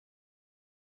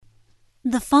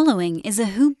The following is a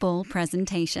Hoop Ball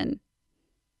presentation.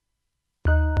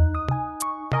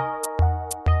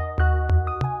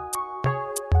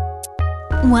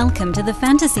 Welcome to the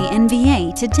Fantasy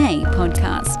NBA Today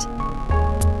podcast.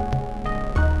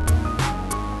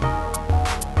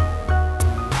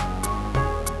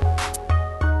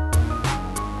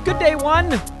 Good day,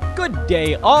 one. Good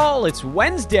day, all. It's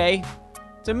Wednesday.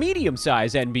 It's a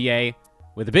medium-sized NBA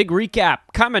with a big recap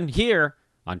coming here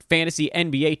on Fantasy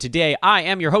NBA Today. I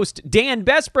am your host, Dan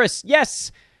Besbris.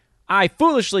 Yes, I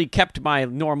foolishly kept my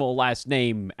normal last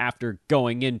name after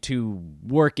going into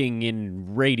working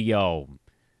in radio.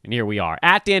 And here we are,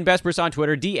 at Dan Besbris on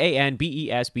Twitter,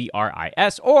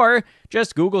 DanBesbris, or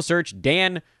just Google search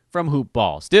Dan from Hoop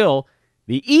Ball. Still,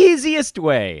 the easiest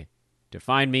way to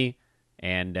find me,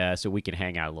 and so we can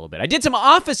hang out a little bit. I did some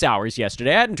office hours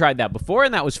yesterday. I hadn't tried that before,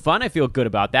 and that was fun. I feel good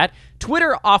about that.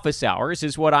 Twitter office hours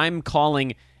is what I'm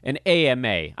calling an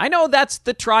AMA. I know that's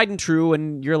the tried and true,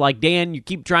 and you're like, Dan, you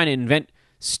keep trying to invent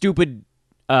stupid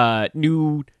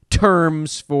new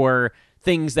terms for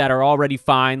things that are already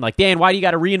fine. Like, Dan, why do you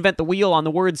got to reinvent the wheel on the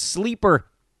word sleeper?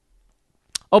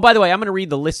 Oh, by the way, I'm going to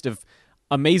read the list of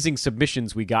amazing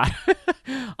submissions we got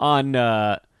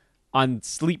on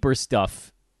sleeper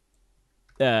stuff.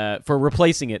 For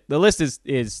replacing it. The list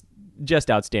is just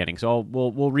outstanding, so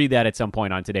we'll read that at some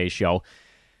point on today's show.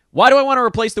 Why do I want to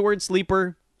replace the word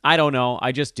sleeper? I don't know.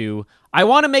 I just do. I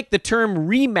want to make the term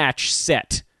rematch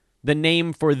set the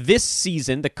name for this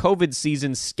season, the COVID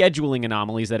season scheduling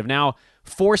anomalies that have now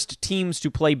forced teams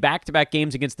to play back-to-back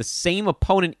games against the same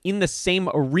opponent in the same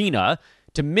arena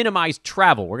to minimize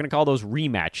travel. We're going to call those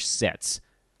rematch sets.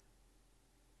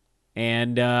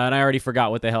 And I already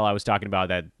forgot what the hell I was talking about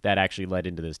that actually led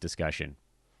into this discussion.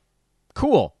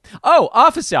 Cool. Oh,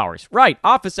 office hours. Right,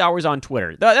 office hours on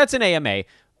Twitter. That's an AMA.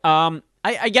 I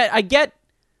get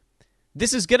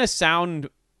this is going to sound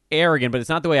arrogant, but it's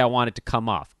not the way I want it to come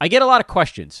off. I get a lot of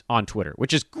questions on Twitter,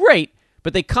 which is great,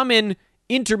 but they come in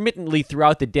intermittently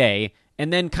throughout the day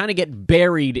and then kind of get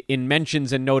buried in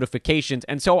mentions and notifications,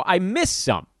 and so I miss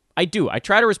some. I do. I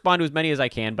try to respond to as many as I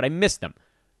can, but I miss them.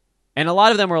 And a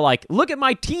lot of them are like, look at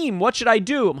my team. What should I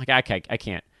do? I'm like, okay, I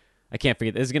can't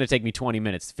figure this. Is going to take me 20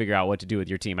 minutes to figure out what to do with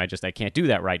your team. I can't do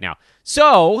that right now.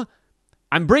 So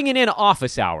I'm bringing in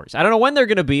office hours. I don't know when they're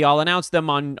going to be. I'll announce them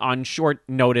on short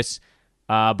notice.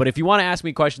 But if you want to ask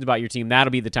me questions about your team,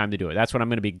 that'll be the time to do it. That's when I'm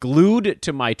going to be glued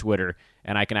to my Twitter,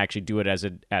 and I can actually do it as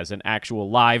an actual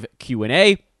live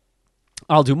Q&A.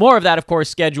 I'll do more of that, of course,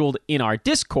 scheduled in our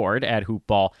Discord at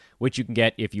Hoopball, which you can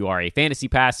get if you are a Fantasy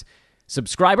Pass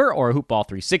subscriber or a Hoopball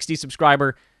 360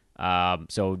 subscriber.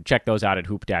 So check those out at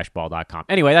hoop-ball.com.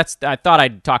 Anyway, I thought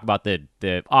I'd talk about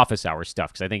the office hours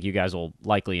stuff because I think you guys will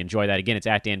likely enjoy that. Again, it's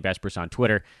at Dan Besbris on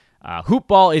Twitter.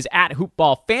 Hoopball is at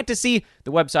Hoopball Fantasy.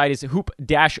 The website is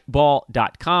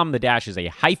hoop-ball.com. The dash is a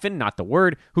hyphen, not the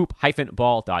word,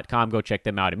 hoop-ball.com. Go check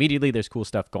them out immediately. There's cool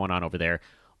stuff going on over there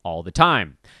all the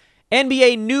time.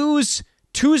 NBA news.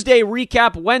 Tuesday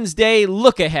recap, Wednesday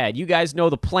look ahead. You guys know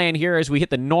the plan here. As we hit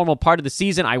the normal part of the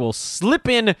season, I will slip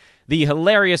in the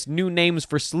hilarious new names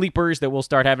for sleepers that we'll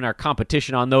start having our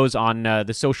competition on those on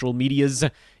the social medias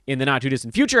in the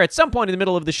not-too-distant future. At some point in the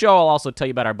middle of the show, I'll also tell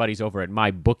you about our buddies over at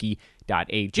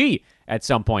mybookie.ag at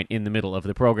some point in the middle of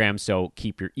the program, so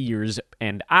keep your ears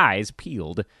and eyes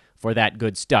peeled for that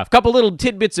good stuff. Couple little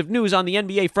tidbits of news on the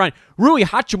NBA front. Rui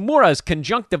Hachimura's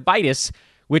conjunctivitis,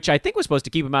 which I think was supposed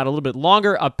to keep him out a little bit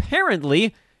longer,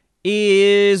 apparently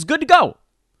is good to go.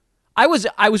 I was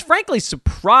frankly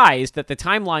surprised that the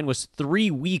timeline was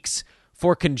 3 weeks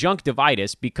for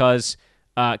conjunctivitis because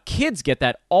kids get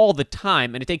that all the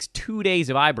time, and it takes 2 days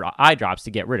of eye drops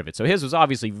to get rid of it. So his was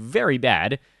obviously very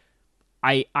bad.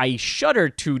 I shudder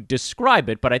to describe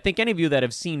it, but I think any of you that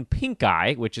have seen pink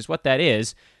eye, which is what that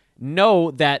is,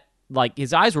 know that like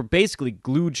his eyes were basically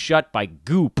glued shut by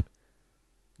goop.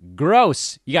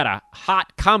 Gross. You gotta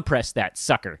hot compress that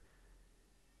sucker.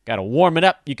 Gotta warm it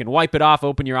up. You can wipe it off,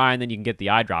 open your eye, and then you can get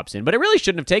the eye drops in. But it really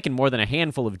shouldn't have taken more than a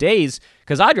handful of days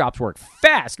because eye drops work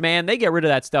fast, man. They get rid of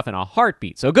that stuff in a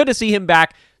heartbeat. So good to see him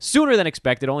back sooner than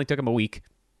expected. Only took him a week,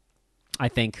 I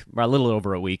think, or a little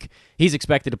over a week. He's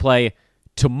expected to play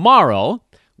tomorrow,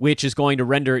 which is going to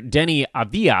render Deni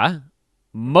Avdija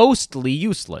mostly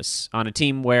useless on a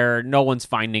team where no one's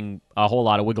finding a whole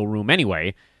lot of wiggle room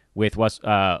anyway, with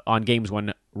on games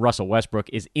when Russell Westbrook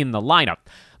is in the lineup.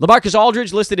 LaMarcus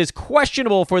Aldridge listed as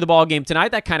questionable for the ball game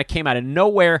tonight. That kind of came out of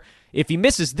nowhere. If he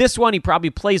misses this one, he probably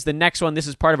plays the next one. This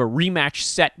is part of a rematch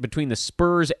set between the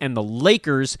Spurs and the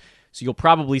Lakers, so you'll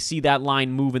probably see that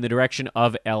line move in the direction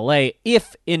of LA.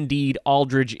 If indeed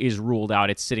Aldridge is ruled out,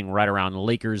 it's sitting right around the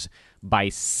Lakers by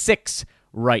 6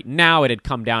 right now. It had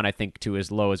come down, I think, to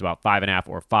as low as about 5.5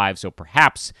 or 5, so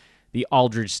perhaps the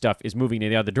Aldridge stuff is moving in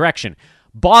the other direction.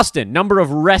 Boston, number of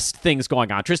rest things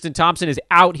going on. Tristan Thompson is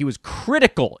out. He was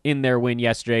critical in their win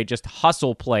yesterday, just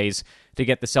hustle plays to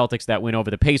get the Celtics that win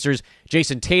over the Pacers.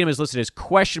 Jason Tatum is listed as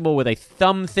questionable with a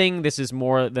thumb thing. This is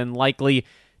more than likely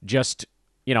just,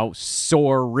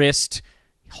 sore wrist.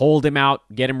 Hold him out,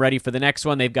 get him ready for the next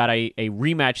one. They've got a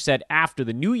rematch set after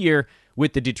the new year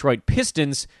with the Detroit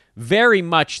Pistons. Very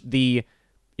much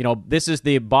this is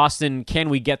the Boston, can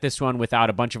we get this one without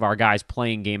a bunch of our guys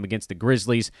playing game against the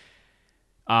Grizzlies?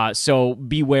 So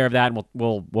beware of that, and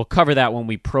we'll cover that when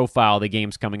we profile the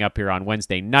games coming up here on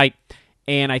Wednesday night.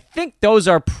 And I think those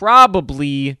are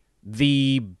probably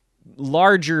the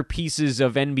larger pieces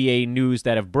of NBA news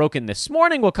that have broken this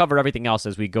morning. We'll cover everything else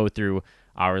as we go through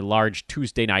our large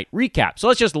Tuesday night recap. So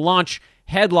let's just launch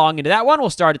headlong into that one. We'll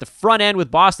start at the front end with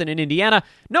Boston and Indiana.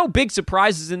 No big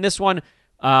surprises in this one.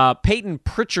 Peyton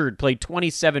Pritchard played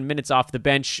 27 minutes off the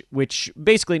bench, which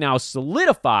basically now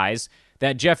solidifies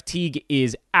that Jeff Teague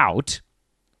is out.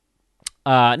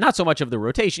 Not so much of the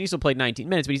rotation. He still played 19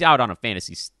 minutes, but he's out on a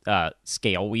fantasy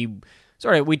scale. We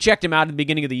checked him out at the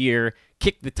beginning of the year,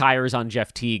 kicked the tires on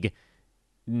Jeff Teague.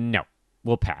 No,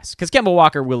 we'll pass. Because Kemba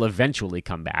Walker will eventually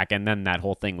come back, and then that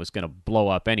whole thing was going to blow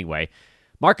up anyway.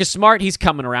 Marcus Smart, he's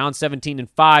coming around,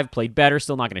 17-5, played better,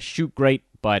 still not going to shoot great,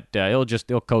 but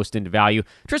he'll coast into value.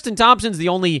 Tristan Thompson's the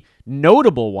only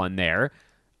notable one there.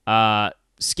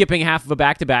 Skipping half of a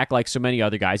back-to-back like so many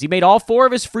other guys. He made all 4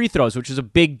 of his free throws, which is a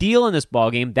big deal in this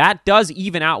ballgame. That does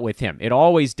even out with him. It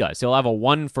always does. He'll have a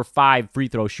 1-for-5 free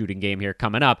throw shooting game here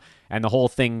coming up, and the whole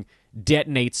thing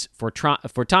detonates for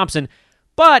Thompson.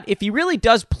 But if he really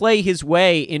does play his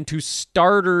way into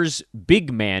starters'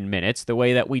 big man minutes, the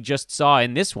way that we just saw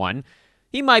in this one,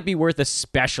 he might be worth a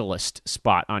specialist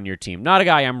spot on your team. Not a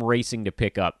guy I'm racing to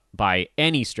pick up by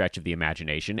any stretch of the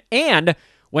imagination. And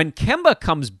when Kemba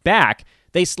comes back,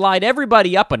 they slide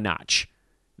everybody up a notch.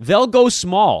 They'll go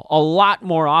small a lot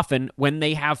more often when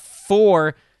they have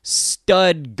 4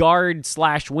 stud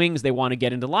guard/wings they want to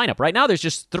get into lineup. Right now, there's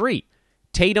just 3.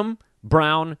 Tatum,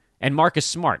 Brown, and Marcus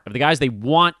Smart of the guys they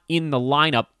want in the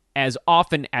lineup as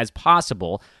often as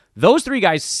possible. Those 3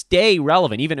 guys stay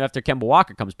relevant even after Kemba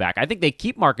Walker comes back. I think they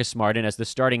keep Marcus Smart in as the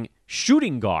starting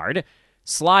shooting guard,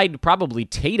 slide probably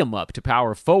Tatum up to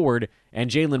power forward, and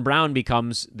Jaylen Brown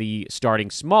becomes the starting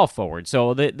small forward.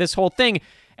 So this whole thing,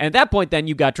 and at that point then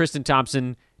you've got Tristan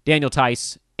Thompson, Daniel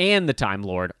Tice, and the Time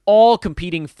Lord all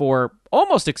competing for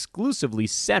almost exclusively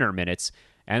center minutes,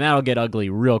 and that'll get ugly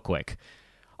real quick.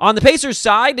 On the Pacers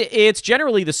side, it's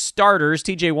generally the starters.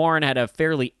 TJ Warren had a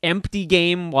fairly empty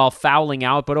game while fouling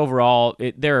out, but overall,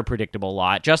 they're a predictable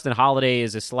lot. Justin Holiday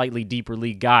is a slightly deeper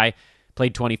league guy,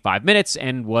 played 25 minutes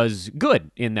and was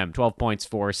good in them. 12 points,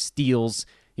 4 steals.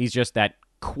 He's just that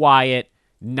quiet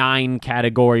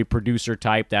 9-category producer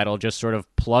type that'll just sort of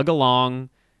plug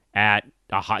along at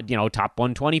top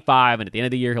 125, and at the end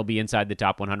of the year, he'll be inside the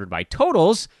top 100 by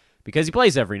totals because he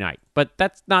plays every night. But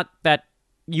that's not that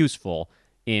useful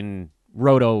in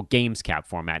Roto Games Cap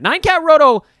format. 9-cat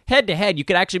Roto head-to-head, you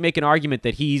could actually make an argument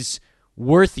that he's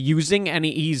worth using, and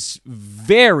he's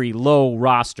very low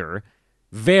roster.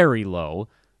 Very low.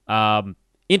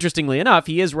 Interestingly enough,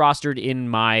 he is rostered in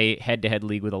my head-to-head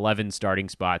league with 11 starting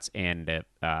spots and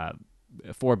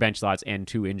 4 bench slots and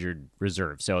 2 injured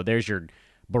reserves. So there's your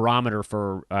barometer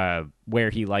for where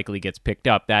he likely gets picked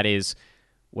up. That is,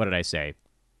 what did I say?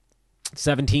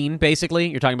 17, basically.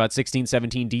 You're talking about 16,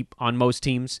 17 deep on most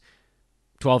teams.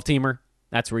 12-teamer.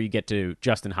 That's where you get to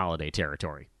Justin Holiday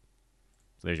territory.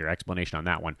 So there's your explanation on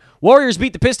that one. Warriors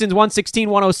beat the Pistons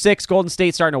 116-106. Golden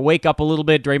State starting to wake up a little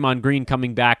bit. Draymond Green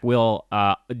coming back will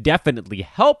definitely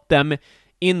help them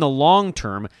in the long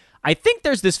term. I think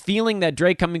there's this feeling that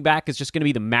Dre coming back is just going to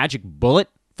be the magic bullet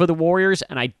for the Warriors,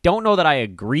 and I don't know that I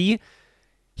agree.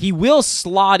 He will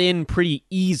slot in pretty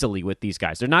easily with these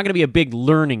guys. They're not going to be a big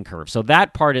learning curve, so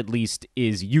that part at least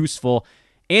is useful.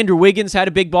 Andrew Wiggins had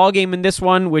a big ball game in this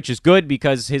one, which is good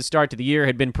because his start to the year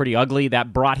had been pretty ugly.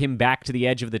 That brought him back to the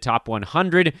edge of the top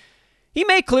 100. He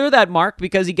may clear that mark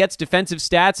because he gets defensive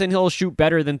stats and he'll shoot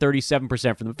better than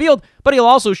 37% from the field, but he'll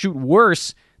also shoot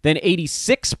worse than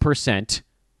 86%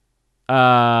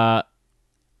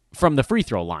 from the free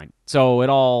throw line. So it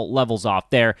all levels off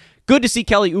there. Good to see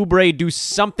Kelly Oubre do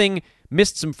something.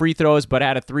 Missed some free throws, but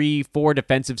had a 3-4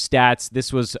 defensive stats.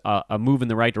 This was a move in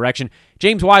the right direction.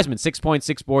 James Wiseman,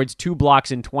 6.6 boards, 2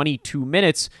 blocks in 22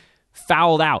 minutes.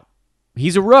 Fouled out.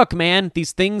 He's a rook, man.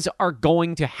 These things are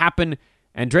going to happen.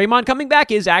 And Draymond coming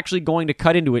back is actually going to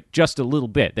cut into it just a little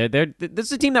bit. This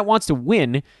is a team that wants to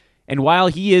win. And while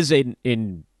he is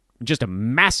in just a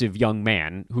massive young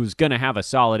man who's going to have a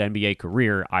solid NBA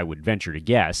career, I would venture to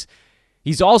guess.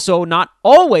 He's also not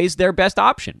always their best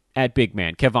option at big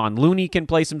man. Kevon Looney can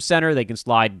play some center. They can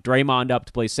slide Draymond up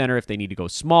to play center if they need to go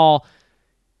small.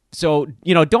 So,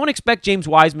 don't expect James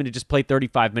Wiseman to just play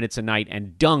 35 minutes a night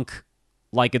and dunk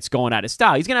like it's going out of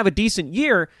style. He's going to have a decent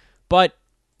year, but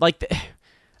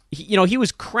he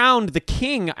was crowned the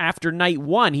king after night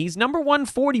one. He's number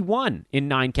 141 in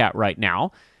 9-cat right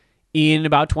now in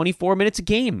about 24 minutes a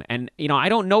game. And, I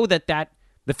don't know that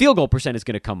the field goal percent is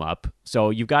going to come up.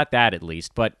 So you've got that at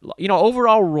least. But,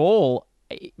 overall role,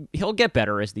 he'll get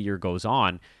better as the year goes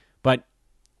on. But,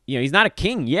 he's not a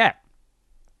king yet.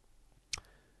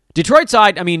 Detroit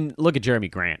side, look at Jeremy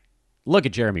Grant.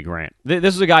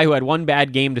 This is a guy who had one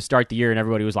bad game to start the year, and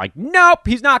everybody was like, nope,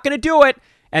 he's not going to do it.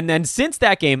 And then since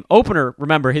that game,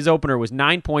 remember, his opener was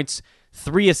 9 points,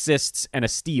 3 assists, and a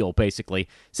steal, basically.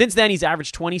 Since then, he's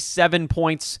averaged 27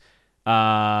 points.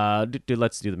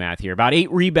 Let's do the math here. About 8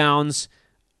 rebounds,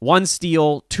 1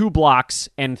 steal, 2 blocks,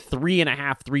 and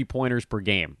 3.5 3-pointers per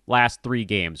game. Last 3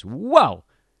 games. Whoa!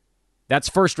 That's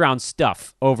first-round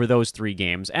stuff over those 3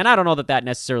 games. And I don't know that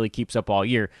necessarily keeps up all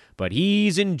year, but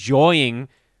he's enjoying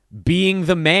being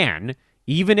the man,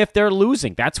 even if they're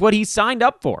losing. That's what he signed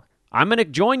up for. I'm going to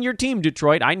join your team,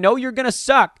 Detroit. I know you're going to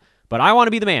suck, but I want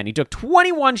to be the man. He took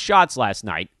 21 shots last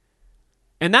night,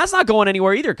 and that's not going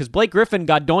anywhere either because Blake Griffin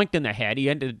got doinked in the head. He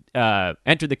entered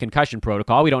the concussion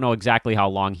protocol. We don't know exactly how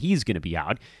long he's going to be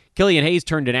out. Killian Hayes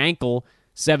turned an ankle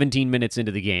 17 minutes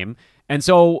into the game. And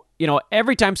so,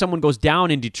 every time someone goes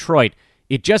down in Detroit,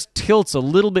 it just tilts a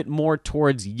little bit more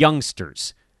towards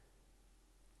youngsters.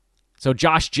 So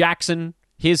Josh Jackson,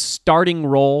 his starting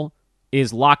role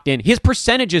is locked in. His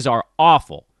percentages are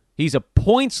awful. He's a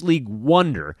points league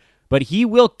wonder, but he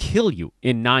will kill you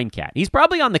in 9-cat. He's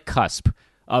probably on the cusp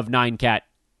of 9-cat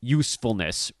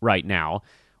usefulness right now,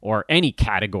 or any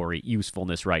category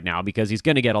usefulness right now, because he's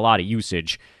going to get a lot of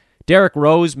usage. Derrick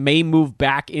Rose may move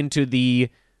back into the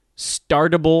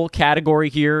startable category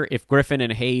here if Griffin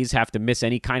and Hayes have to miss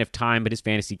any kind of time, but his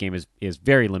fantasy game is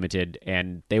very limited,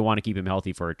 and they want to keep him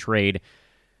healthy for a trade.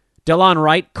 Delon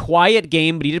Wright, quiet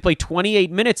game, but he did play 28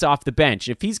 minutes off the bench.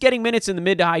 If he's getting minutes in the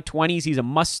mid to high 20s, he's a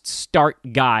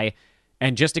must-start guy,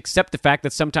 and just accept the fact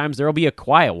that sometimes there will be a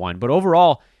quiet one. But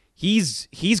overall, he's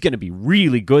going to be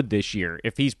really good this year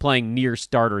if he's playing near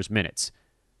starters minutes.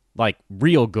 Like,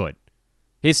 real good.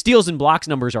 His steals and blocks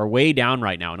numbers are way down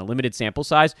right now in a limited sample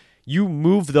size. You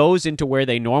move those into where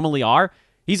they normally are.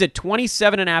 He's at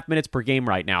 27.5 minutes per game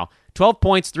right now. 12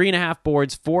 points, 3.5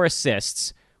 boards, 4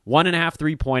 assists, 1.5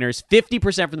 3-pointers,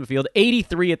 50% from the field,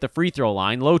 83 at the free throw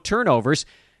line, low turnovers.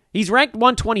 He's ranked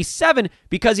 127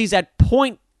 because he's at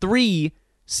 0.3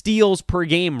 steals per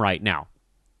game right now.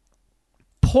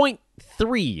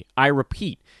 0.3, I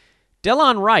repeat.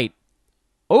 Delon Wright,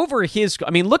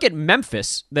 look at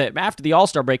Memphis after the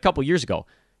All-Star break a couple years ago.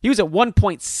 He was at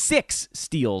 1.6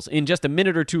 steals in just a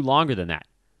minute or two longer than that.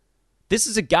 This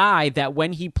is a guy that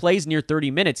when he plays near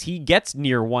 30 minutes, he gets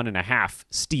near 1.5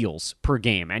 steals per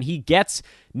game, and he gets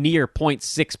near 0.6,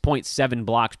 0.7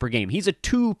 blocks per game. He's a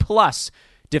 2+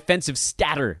 defensive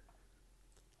statter.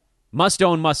 Must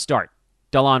own, must start.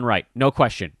 Delon Wright, no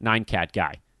question, 9-cat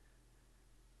guy.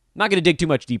 Not going to dig too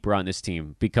much deeper on this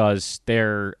team because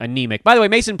they're anemic. By the way,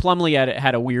 Mason Plumlee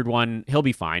had a weird one. He'll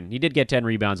be fine. He did get 10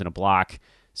 rebounds and a block,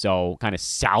 so kind of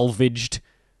salvaged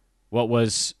what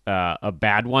was a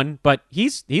bad one. But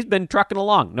he's been trucking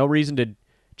along. No reason to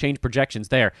change projections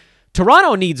there.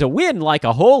 Toronto needs a win like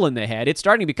a hole in the head. It's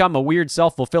starting to become a weird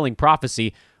self-fulfilling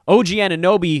prophecy. OG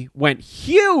Anunoby went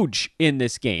huge in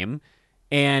this game,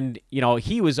 and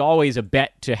he was always a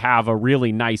bet to have a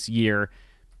really nice year.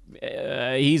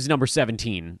 He's number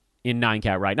 17 in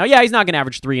 9-cat right now. Yeah, he's not going to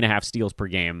average 3.5 steals per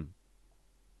game.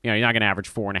 He's not going to average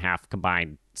 4.5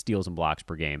 combined steals and blocks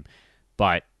per game.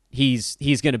 But he's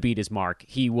going to beat his mark.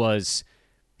 He was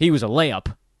a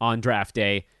layup on draft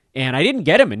day, and I didn't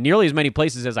get him in nearly as many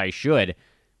places as I should.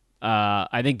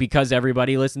 I think because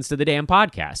everybody listens to the damn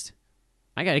podcast.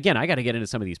 I got to get into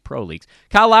some of these pro leagues.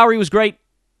 Kyle Lowry was great.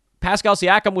 Pascal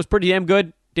Siakam was pretty damn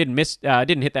good. Didn't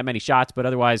hit that many shots, but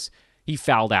otherwise he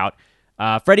fouled out.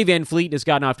 Freddie VanVleet has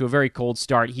gotten off to a very cold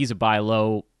start. He's a buy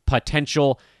low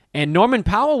potential. And Norman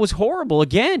Powell was horrible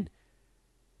again.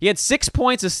 He had 6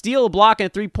 points, a steal, a block, and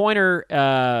a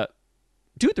 3-pointer,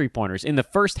 2 3-pointers in the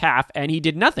first half, and he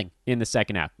did nothing in the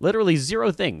second half. Literally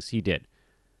 0 things he did.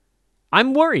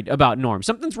 I'm worried about Norm.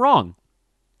 Something's wrong.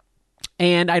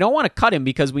 And I don't want to cut him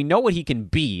because we know what he can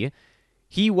be.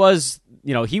 He was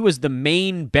the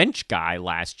main bench guy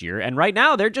last year, and right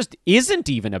now there just isn't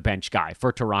even a bench guy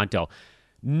for Toronto.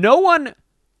 No one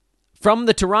from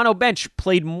the Toronto bench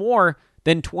played more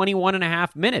than 21 and a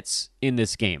half minutes in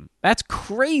this game. That's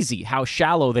crazy how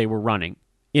shallow they were running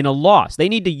in a loss. They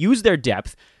need to use their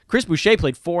depth. Chris Boucher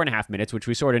played 4.5 minutes, which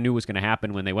we sort of knew was going to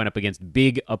happen when they went up against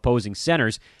big opposing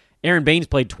centers. Aaron Baines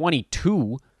played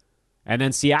 22, and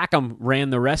then Siakam ran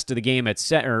the rest of the game at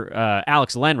center.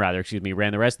 Alex Len, ran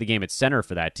the rest of the game at center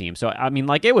for that team. So, I mean,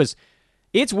 like,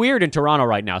 it's weird in Toronto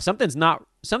right now. Something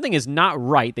is not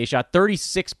right. They shot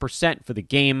 36% for the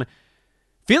game.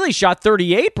 Philly shot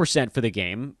 38% for the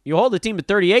game. You hold the team to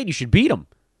 38, you should beat them.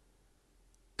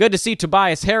 Good to see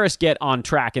Tobias Harris get on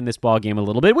track in this ballgame a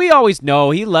little bit. We always know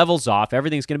he levels off.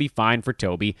 Everything's going to be fine for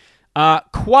Toby.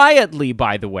 Quietly,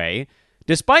 by the way,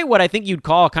 despite what I think you'd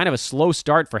call kind of a slow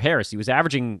start for Harris, he was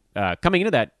averaging, coming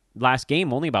into that last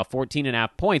game, only about 14.5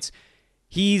 points.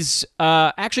 He's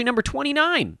actually number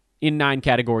 29 in 9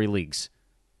 category leagues.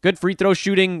 Good free throw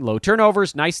shooting, low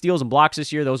turnovers, nice steals and blocks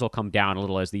this year. Those will come down a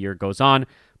little as the year goes on.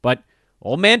 But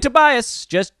old man Tobias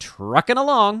just trucking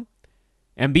along.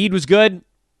 Embiid was good.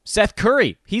 Seth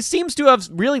Curry, he seems to have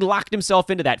really locked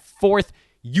himself into that fourth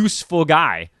useful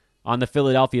guy on the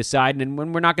Philadelphia side, and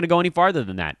we're not going to go any farther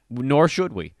than that, nor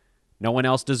should we. No one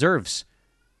else deserves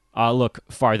look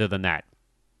farther than that.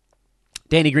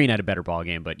 Danny Green had a better ball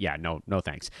game, but yeah, no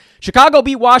thanks. Chicago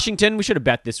beat Washington. We should have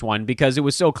bet this one because it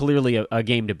was so clearly a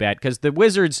game to bet because the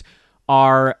Wizards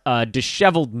are a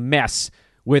disheveled mess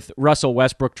with Russell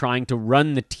Westbrook trying to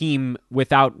run the team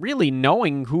without really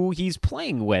knowing who he's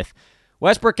playing with.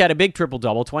 Westbrook had a big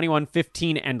triple-double, 21,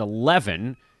 15, and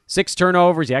 11. 6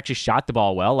 turnovers. He actually shot the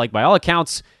ball well. Like, by all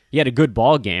accounts, he had a good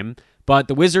ball game, but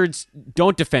the Wizards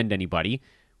don't defend anybody.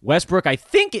 Westbrook, I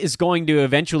think, is going to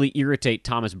eventually irritate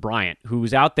Thomas Bryant,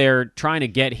 who's out there trying to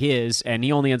get his, and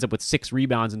he only ends up with 6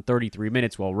 rebounds in 33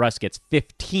 minutes while Russ gets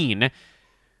 15.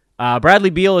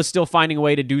 Bradley Beal is still finding a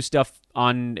way to do stuff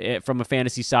from a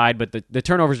fantasy side, but the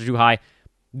turnovers are too high.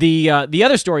 The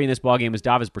other story in this ballgame is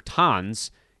Davis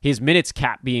Bertans, his minutes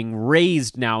cap being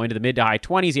raised now into the mid to high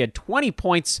 20s. He had 20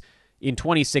 points in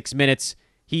 26 minutes.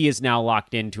 He is now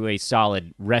locked into a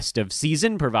solid rest of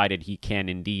season, provided he can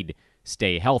indeed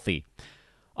stay healthy.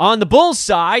 On the Bulls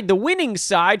side, the winning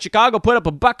side, Chicago put up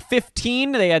a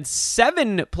 $115. They had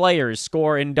 7 players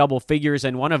score in double figures,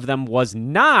 and one of them was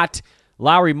not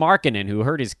Lauri Markkanen, who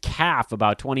hurt his calf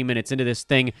about 20 minutes into this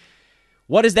thing.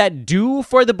 What does that do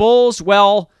for the Bulls?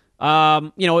 Well,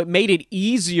 it made it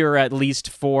easier, at least,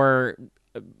 for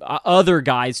other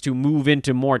guys to move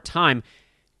into more time.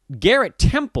 Garrett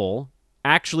Temple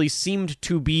actually seemed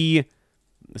to be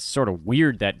sort of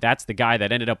weird that that's the guy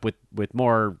that ended up with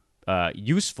more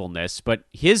usefulness, but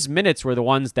his minutes were the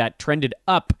ones that trended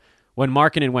up when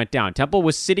Markkanen went down. Temple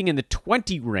was sitting in the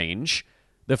 20 range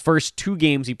the first 2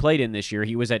 games he played in this year.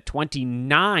 He was at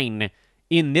 29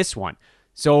 in this one.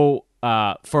 So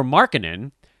for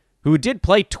Markkanen, who did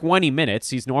play 20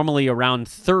 minutes, he's normally around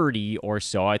 30 or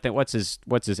so. I think what's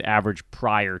his average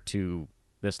prior to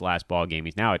this last ball game?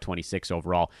 He's now at 26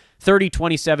 overall. 30,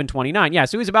 27, 29. Yeah,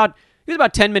 so he was about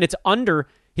 10 minutes under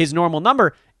his normal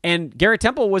number, and Garrett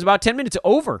Temple was about 10 minutes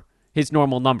over his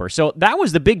normal number. So that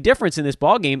was the big difference in this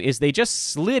ball game is they just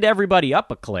slid everybody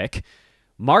up a click.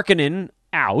 Markkanen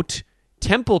out.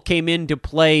 Temple came in to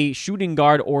play shooting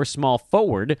guard or small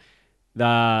forward.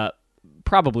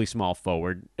 Probably small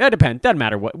forward. It depends. Doesn't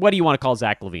matter. What do you want to call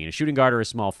Zach LaVine? A shooting guard or a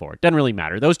small forward? Doesn't really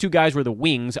matter. Those 2 guys were the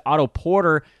wings. Otto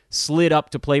Porter slid up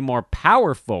to play more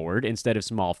power forward instead of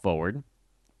small forward.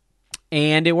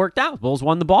 And it worked out. Bulls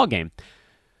won the ball game.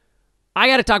 I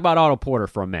got to talk about Otto Porter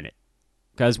for a minute.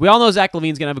 Because we all know Zach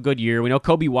LaVine's going to have a good year. We know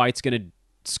Kobe White's going to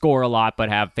score a lot but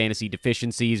have fantasy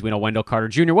deficiencies. We know Wendell Carter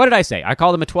Jr. What did I say? I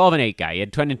called him a 12-8 guy. He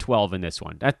had 10 and 12 in this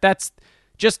one. That's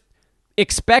just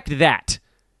expect that.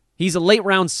 He's a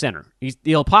late-round center.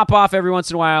 He'll pop off every once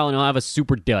in a while, and he'll have a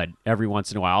super dud every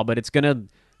once in a while, but it's gonna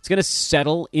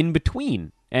settle in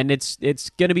between, and it's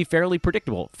gonna be fairly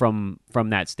predictable from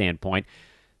that standpoint.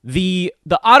 The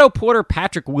Otto Porter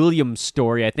Patrick Williams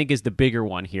story, I think, is the bigger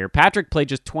one here. Patrick played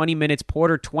just 20 minutes,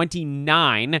 Porter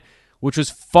 29, which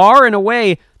was far and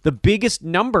away the biggest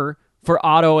number for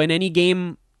Otto in any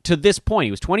game to this point.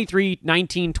 He was 23,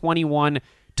 19, 21,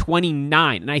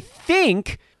 29, and I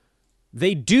think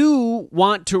they do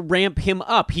want to ramp him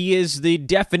up. He is the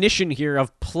definition here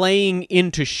of playing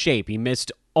into shape. He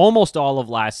missed almost all of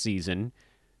last season,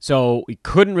 so he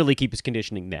couldn't really keep his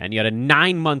conditioning then. He had a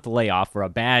 9-month layoff for a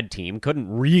bad team.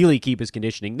 Couldn't really keep his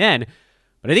conditioning then.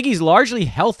 But I think he's largely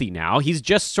healthy now. He's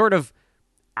just sort of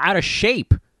out of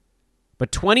shape.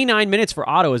 But 29 minutes for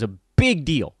Otto is a big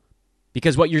deal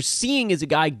because what you're seeing is a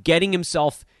guy getting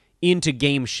himself into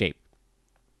game shape.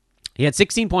 He had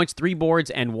 16 points, 3 boards,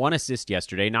 and 1 assist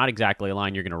yesterday. Not exactly a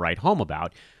line you're going to write home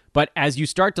about. But as you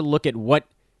start to look at what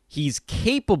he's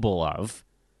capable of,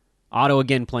 Otto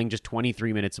again playing just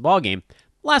 23 minutes a ball game.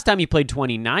 Last time he played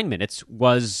 29 minutes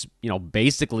was,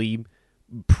 basically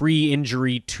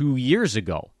pre-injury 2 years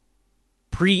ago.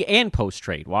 Pre and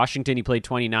post-trade. Washington, he played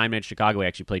 29 minutes. Chicago, he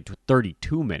actually played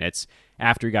 32 minutes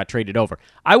after he got traded over.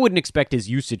 I wouldn't expect his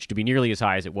usage to be nearly as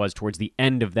high as it was towards the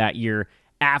end of that year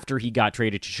after he got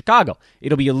traded to Chicago.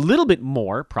 It'll be a little bit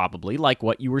more, probably, like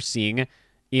what you were seeing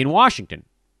in Washington.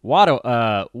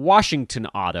 Washington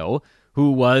Otto,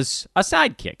 who was a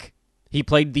sidekick. He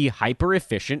played the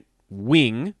hyper-efficient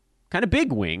wing, kind of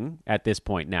big wing at this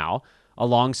point now,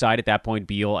 alongside, at that point,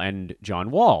 Beal and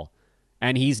John Wall.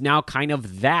 And he's now kind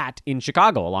of that in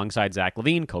Chicago, alongside Zach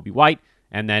LaVine, Kobe White,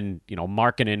 and then,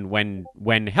 Markkanen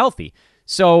when healthy.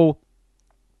 So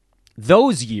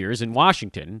those years in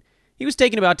Washington, he was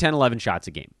taking about 10, 11 shots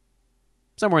a game.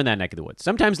 Somewhere in that neck of the woods.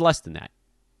 Sometimes less than that.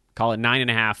 Call it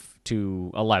 9.5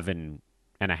 to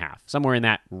 11.5. Somewhere in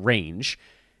that range.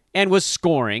 And was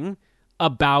scoring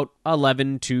about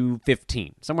 11 to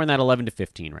 15. Somewhere in that 11 to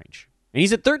 15 range. And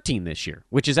he's at 13 this year,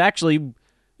 which is actually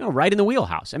right in the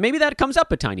wheelhouse. And maybe that comes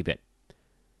up a tiny bit.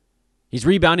 He's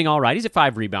rebounding all right. He's at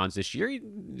 5 rebounds this year. He's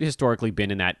historically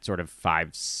been in that sort of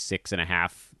 5,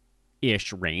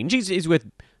 6.5-ish range. He's with,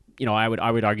 I would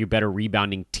argue, better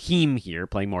rebounding team here,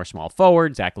 playing more small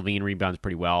forward. Zach LaVine rebounds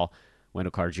pretty well.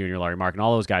 Wendell Carter Jr., Larry Mark, and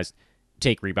all those guys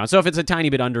take rebounds. So if it's a tiny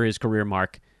bit under his career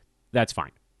mark, that's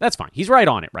fine. That's fine. He's right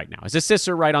on it right now. His assists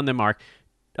are right on the mark.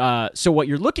 So what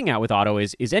you're looking at with Otto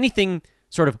is anything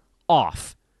sort of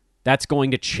off that's going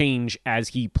to change as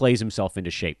he plays himself into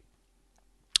shape.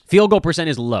 Field goal percent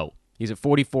is low. He's at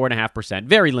 44.5%.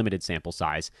 Very limited sample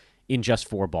size in just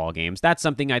 4 ball games. That's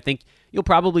something I think you'll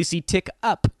probably see tick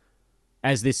up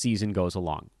as this season goes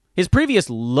along. His previous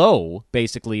low,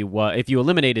 basically, if you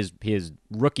eliminate his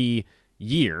rookie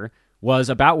year, was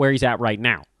about where he's at right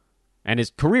now. And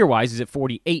his career-wise, he's at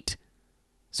 48.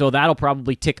 So that'll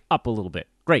probably tick up a little bit.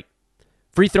 Great.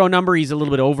 Free throw number, he's a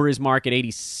little bit over his mark at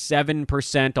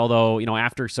 87%, although,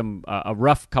 after a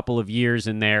rough couple of years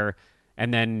in there,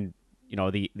 and then,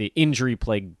 the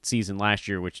injury-plagued season last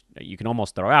year, which you can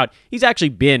almost throw out, he's actually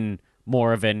been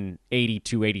more of an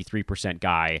 82, 83%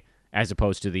 guy as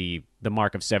opposed to the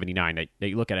mark of 79 that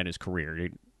you look at in his career.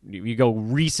 You go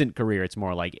recent career, it's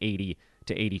more like 80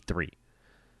 to 83.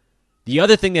 The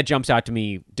other thing that jumps out to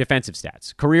me, defensive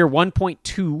stats. Career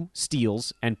 1.2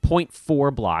 steals and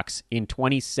 0.4 blocks in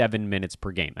 27 minutes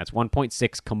per game. That's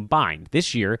 1.6 combined.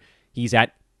 This year, he's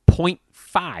at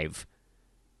 0.5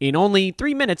 in only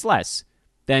 3 minutes less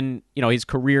than, his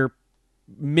career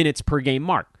minutes per game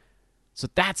mark. So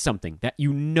that's something that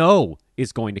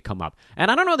is going to come up. And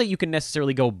I don't know that you can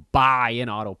necessarily go buy an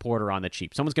Otto Porter on the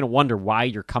cheap. Someone's going to wonder why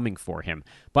you're coming for him.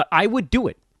 But I would do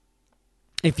it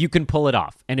if you can pull it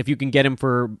off and if you can get him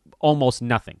for almost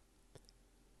nothing.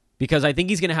 Because I think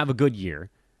he's going to have a good year.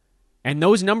 And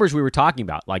those numbers we were talking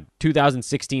about, like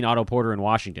 2016 Otto Porter in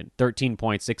Washington, 13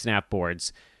 points, 6.5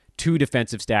 boards, 2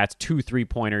 defensive stats, 2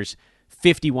 3-pointers,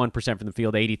 51% from the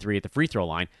field, 83 at the free throw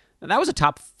line. Now, that was a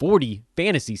top 40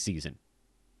 fantasy season.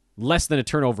 Less than a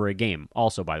turnover a game,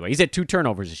 also, by the way. He's at 2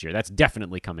 turnovers this year. That's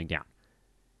definitely coming down.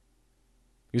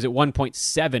 He was at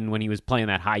 1.7 when he was playing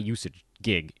that high usage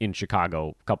gig in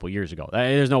Chicago a couple years ago.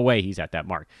 There's no way he's at that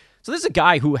mark. So this is a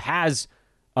guy who has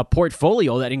a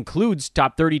portfolio that includes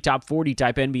top 30, top 40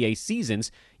 type NBA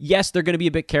seasons. Yes, they're going to be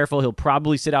a bit careful. He'll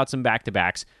probably sit out some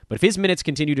back-to-backs. But if his minutes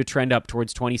continue to trend up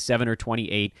towards 27 or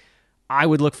 28, I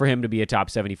would look for him to be a top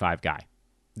 75 guy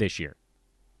this year.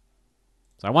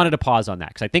 So I wanted to pause on that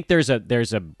because I think there's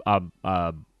somewhat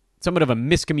of a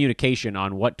miscommunication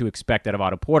on what to expect out of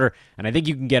Otto Porter, and I think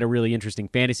you can get a really interesting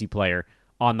fantasy player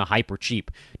on the hyper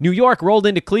cheap. New York rolled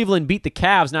into Cleveland, beat the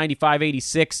Cavs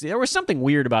 95-86. There was something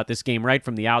weird about this game right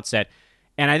from the outset,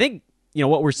 and I think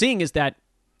what we're seeing is that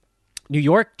New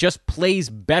York just plays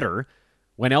better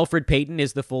when Elfrid Payton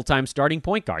is the full-time starting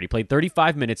point guard. He played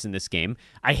 35 minutes in this game.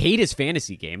 I hate his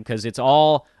fantasy game because it's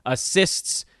all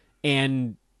assists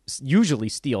and usually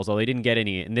steals, although he didn't get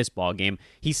any in this ball game.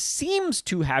 He seems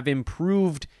to have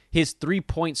improved his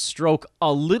three-point stroke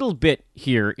a little bit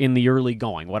here in the early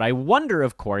going. What I wonder,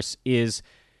 of course, is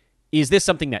this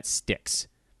something that sticks?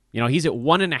 He's at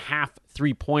 1.5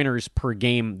 three-pointers per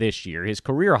game this year. His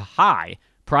career high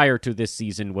prior to this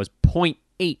season was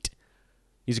 0.8.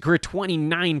 He's a career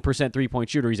 29% three-point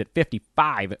shooter. He's at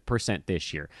 55%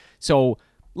 this year. So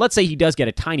let's say he does get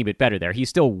a tiny bit better there. He's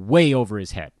still way over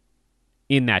his head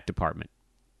in that department.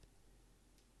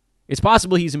 It's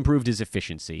possible he's improved his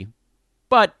efficiency.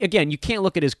 But again, you can't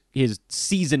look at his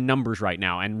season numbers right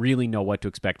now and really know what to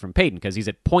expect from Peyton because he's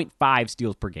at 0.5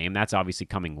 steals per game. That's obviously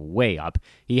coming way up.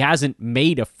 He hasn't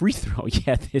made a free throw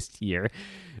yet this year.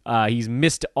 He's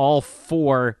missed all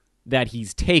 4 that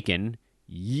he's taken.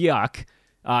 Yuck.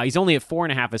 He's only at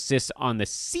 4.5 assists on the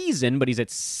season, but he's at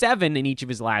 7 in each of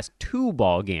his last 2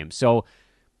 ball games. So,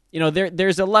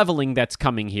 there's a leveling that's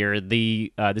coming here.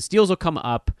 The steals will come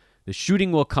up. The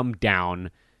shooting will come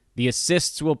down. The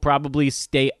assists will probably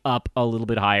stay up a little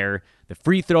bit higher. The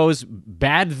free throws,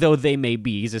 bad though they may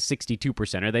be, he's a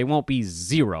 62%er. They won't be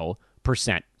 0%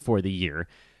 for the year.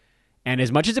 And as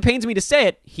much as it pains me to say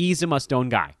it, he's a must-own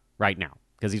guy right now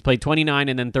because he's played 29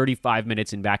 and then 35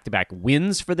 minutes in back-to-back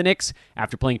wins for the Knicks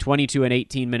after playing 22 and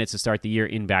 18 minutes to start the year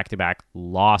in back-to-back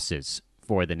losses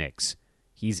for the Knicks.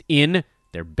 He's in,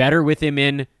 they're better with him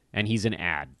in, and he's an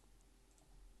ad.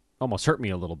 Almost hurt me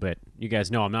a little bit. You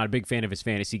guys know I'm not a big fan of his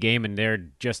fantasy game, and they're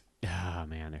just,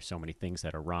 there's so many things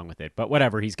that are wrong with it. But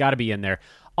whatever, he's got to be in there.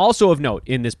 Also of note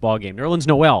in this ballgame, Nerlens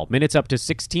Noel, minutes up to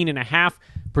 16.5,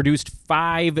 produced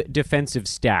 5 defensive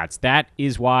stats. That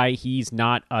is why he's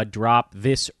not a drop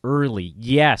this early.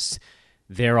 Yes,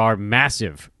 there are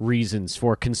massive reasons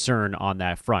for concern on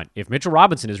that front. If Mitchell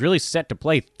Robinson is really set to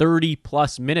play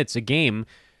 30-plus minutes a game,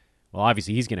 well,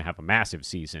 obviously, he's going to have a massive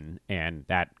season, and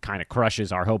that kind of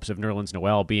crushes our hopes of Nerlens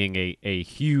Noel being a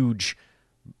huge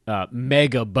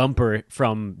mega bumper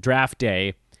from draft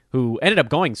day, who ended up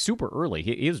going super early.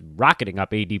 He was rocketing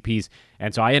up ADPs,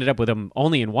 and so I ended up with him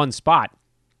only in one spot.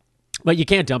 But you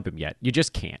can't dump him yet. You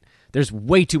just can't. There's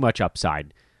way too much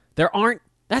upside.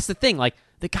 That's the thing, like,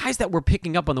 the guys that we're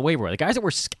picking up on the waiver wire, the guys that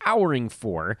we're scouring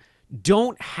for,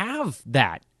 don't have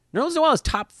that. Nerlens Noel is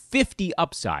top 50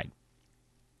 upside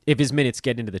if his minutes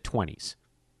get into the 20s.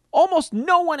 Almost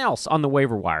no one else on the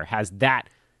waiver wire has that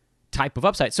type of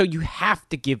upside. So you have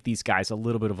to give these guys a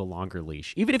little bit of a longer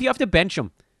leash, even if you have to bench them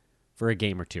for a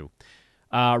game or two.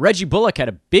 Reggie Bullock had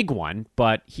a big one,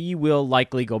 but he will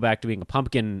likely go back to being a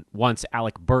pumpkin once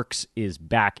Alec Burks is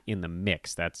back in the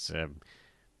mix. That's a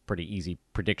pretty easy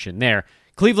prediction there.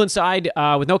 Cleveland side,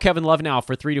 with no Kevin Love now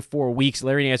for 3 to 4 weeks,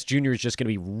 Larry Nance Jr. is just going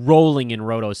to be rolling in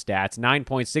roto stats.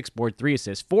 9.6 board, 3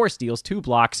 assists, 4 steals, 2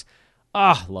 blocks.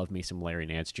 Love me some Larry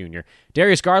Nance Jr.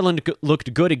 Darius Garland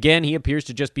looked good again. He appears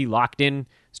to just be locked in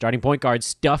starting point guard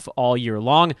stuff all year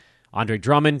long. Andre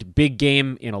Drummond, big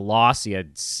game in a loss. He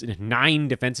had 9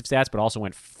 defensive stats, but also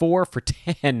went 4 for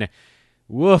 10.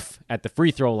 Woof, at the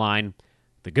free throw line.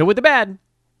 The good with the bad.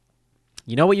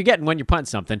 You know what you're getting when you punt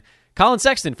something. Colin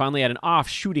Sexton finally had an off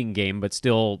shooting game, but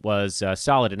still was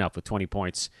solid enough with 20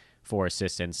 points, 4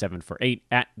 assists, and 7 for 8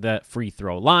 at the free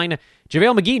throw line.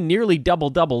 JaVale McGee nearly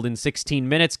double-doubled in 16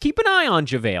 minutes. Keep an eye on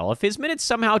JaVale. If his minutes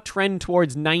somehow trend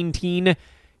towards 19,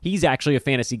 he's actually a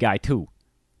fantasy guy too.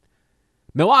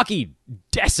 Milwaukee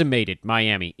decimated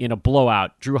Miami in a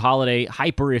blowout. Drew Holiday,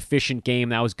 hyper-efficient game.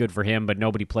 That was good for him, but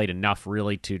nobody played enough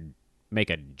really to make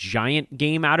a giant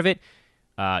game out of it.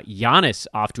 Giannis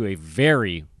off to a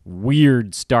very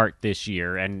weird start this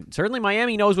year, and certainly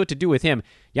Miami knows what to do with him.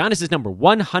 Giannis is number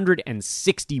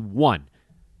 161.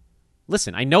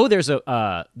 Listen, I know there's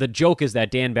the joke is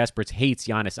that Dan Besbris hates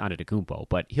Giannis Antetokounmpo,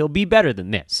 but he'll be better than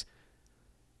this.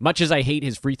 Much as I hate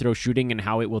his free throw shooting and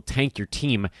how it will tank your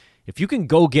team, if you can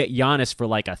go get Giannis for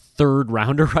like a third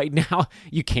rounder right now,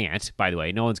 you can't, by the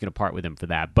way. No one's going to part with him for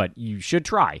that, but you should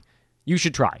try. You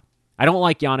should try. I don't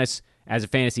like Giannis as a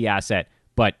fantasy asset,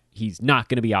 but he's not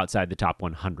going to be outside the top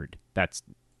 100. That's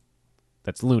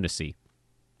lunacy.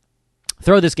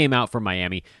 Throw this game out for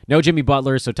Miami. No Jimmy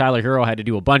Butler, so Tyler Hero had to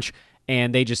do a bunch,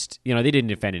 and they just, they didn't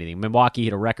defend anything. Milwaukee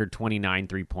hit a record 29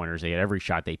 three-pointers. They had every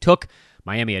shot they took.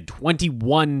 Miami had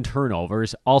 21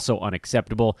 turnovers, also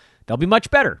unacceptable. They'll be much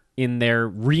better in their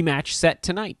rematch set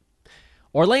tonight.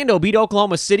 Orlando beat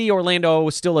Oklahoma City. Orlando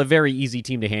was still a very easy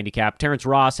team to handicap. Terrence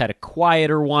Ross had a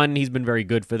quieter one. He's been very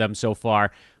good for them so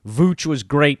far. Vooch was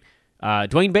great.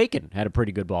 Dwayne Bacon had a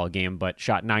pretty good ball game, but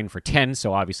shot 9 for 10,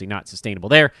 so obviously not sustainable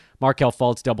there. Markelle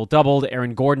Fultz double-doubled.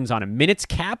 Aaron Gordon's on a minutes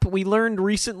cap, we learned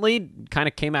recently. Kind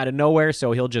of came out of nowhere,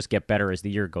 so he'll just get better as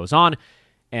the year goes on.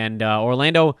 And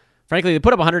Orlando, frankly, they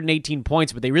put up 118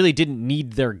 points, but they really didn't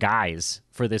need their guys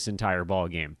for this entire ball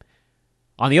game.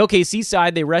 On the OKC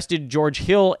side, they rested George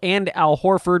Hill and Al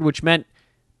Horford, which meant,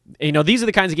 these are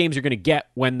the kinds of games you're going to get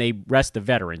when they rest the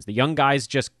veterans. The young guys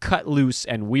just cut loose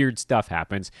and weird stuff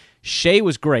happens. Shea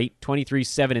was great, 23,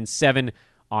 7, and 7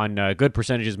 on good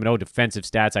percentages, but no defensive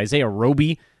stats. Isaiah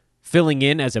Roby filling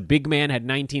in as a big man, had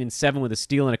 19 and 7 with a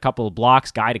steal and a couple of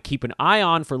blocks. Guy to keep an eye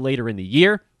on for later in the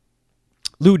year.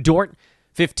 Lou Dort,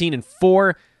 15 and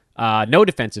 4, no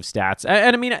defensive stats.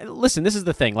 And I mean, listen, this is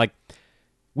the thing. Like,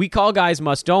 we call guys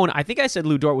must own. I think I said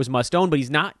Lou Dort was must own, but he's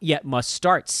not yet must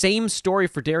start. Same story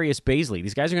for Darius Bazley.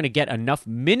 These guys are going to get enough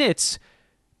minutes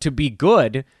to be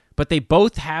good, but they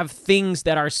both have things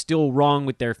that are still wrong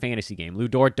with their fantasy game. Lou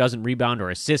Dort doesn't rebound or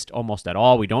assist almost at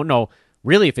all. We don't know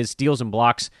really if his steals and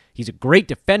blocks, he's a great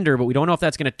defender, but we don't know if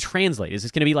that's going to translate. Is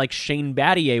this going to be like Shane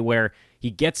Battier where he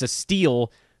gets a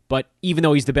steal, but even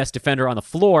though he's the best defender on the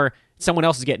floor, someone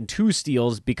else is getting 2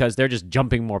 steals because they're just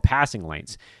jumping more passing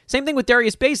lanes. Same thing with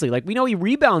Darius Bazley. Like, we know he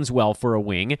rebounds well for a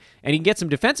wing, and he can get some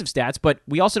defensive stats, but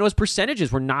we also know his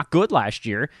percentages were not good last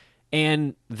year,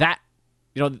 and that,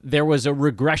 there was a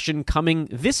regression coming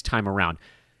this time around.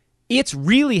 It's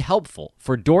really helpful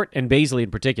for Dort and Bazley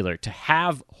in particular to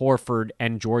have Horford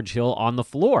and George Hill on the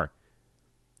floor.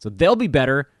 So they'll be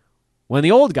better when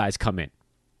the old guys come in.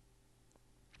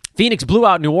 Phoenix blew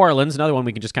out New Orleans, another one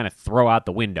we can just kind of throw out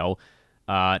the window.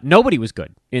 Nobody was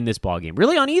good in this ballgame,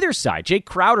 really on either side. Jake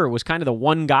Crowder was kind of the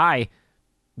one guy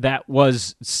that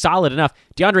was solid enough.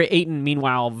 DeAndre Ayton,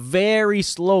 meanwhile, very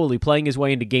slowly playing his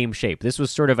way into game shape. This was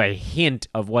sort of a hint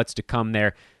of what's to come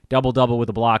there. Double-double with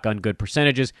a block on good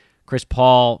percentages. Chris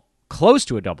Paul, close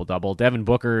to a double-double. Devin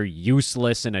Booker,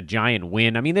 useless in a giant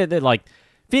win. I mean, they're like,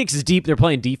 Phoenix is deep. They're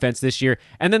playing defense this year.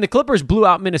 And then the Clippers blew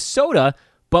out Minnesota,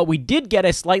 but we did get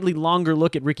a slightly longer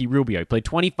look at Ricky Rubio. He played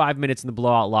 25 minutes in the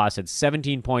blowout loss, had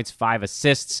 17 points, 5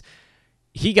 assists.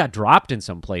 He got dropped in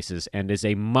some places and is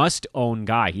a must-own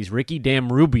guy. He's Ricky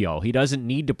damn Rubio. He doesn't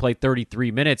need to play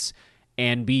 33 minutes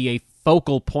and be a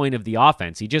focal point of the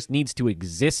offense. He just needs to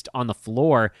exist on the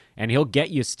floor, and he'll get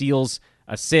you steals,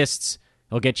 assists.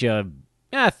 He'll get you a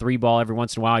 3-ball every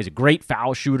once in a while. He's a great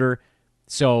foul shooter.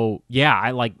 So, yeah,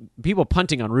 I like people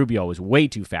punting on Rubio was way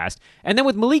too fast. And then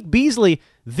with Malik Beasley,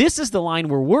 this is the line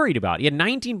we're worried about. He had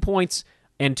 19 points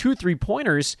and 2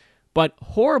 3-pointers, but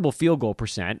horrible field goal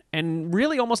percent, and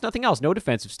really almost nothing else. No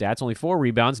defensive stats, only 4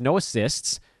 rebounds, no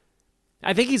assists.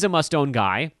 I think he's a must-own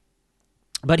guy,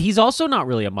 but he's also not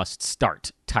really a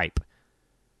must-start type.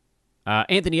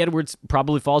 Anthony Edwards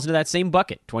probably falls into that same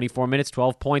bucket. 24 minutes,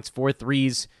 12 points, 4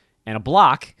 threes, and a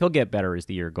block. He'll get better as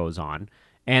the year goes on.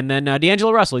 And then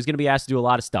D'Angelo Russell, he's going to be asked to do a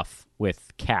lot of stuff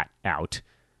with Cat out.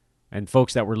 And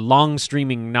folks that were long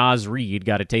streaming Naz Reid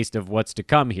got a taste of what's to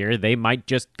come here. They might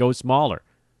just go smaller.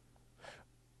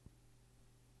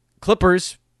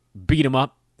 Clippers beat him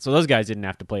up, so those guys didn't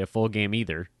have to play a full game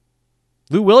either.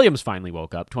 Lou Williams finally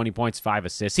woke up, 20 points, 5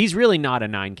 assists. He's really not a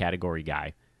 9-category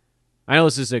guy. I know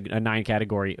this is a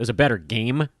 9-category. It was a better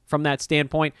game from that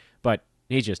standpoint, but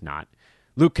he's just not.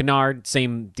 Luke Kennard,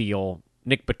 same deal.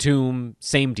 Nick Batum,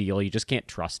 same deal. You just can't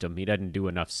trust him. He doesn't do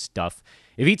enough stuff.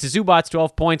 Ivica Zubac's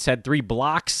 12 points, had 3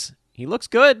 blocks. He looks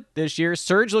good this year.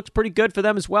 Serge looks pretty good for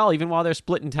them as well, even while they're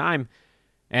splitting time.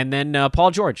 And then Paul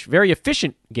George, very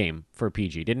efficient game for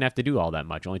PG. Didn't have to do all that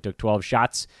much. Only took 12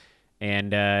 shots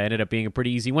and ended up being a pretty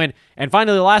easy win. And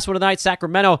finally, the last one of the night,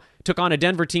 Sacramento took on a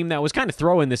Denver team that was kind of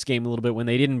throwing this game a little bit when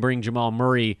they didn't bring Jamal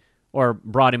Murray, or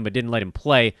brought him but didn't let him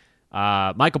play.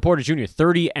 Michael Porter Jr.,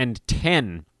 30 and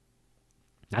 10.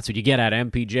 That's what you get out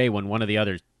of MPJ when one of the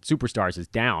other superstars is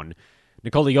down.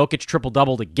 Nikola Jokic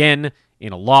triple-doubled again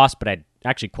in a loss, but had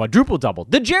actually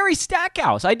quadruple-doubled. The Jerry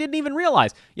Stackhouse, I didn't even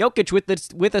realize. Jokic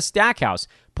with a Stackhouse.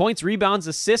 Points, rebounds,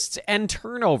 assists, and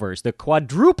turnovers. The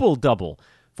quadruple-double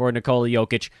for Nikola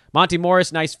Jokic. Monty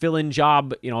Morris, nice fill-in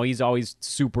job. He's always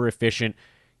super efficient.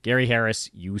 Gary Harris,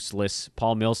 useless.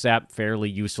 Paul Millsap, fairly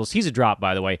useless. He's a drop,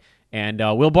 by the way. And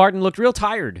Will Barton looked real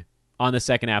tired on the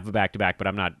second half of back-to-back, but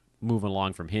I'm not moving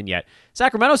along from him yet.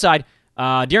 Sacramento side,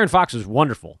 De'Aaron Fox was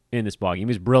wonderful in this ballgame. He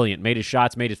was brilliant. Made his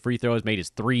shots, made his free throws, made his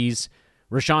threes.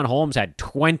 Rashawn Holmes had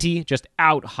 20, just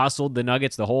out-hustled the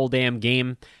Nuggets the whole damn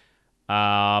game.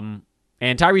 And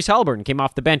Tyrese Haliburton came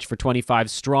off the bench for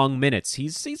 25 strong minutes.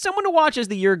 He's someone to watch as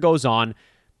the year goes on.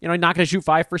 He's not going to shoot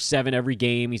 5 for 7 every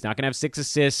game. He's not going to have 6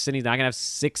 assists, and he's not going to have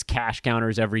 6 cash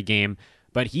counters every game.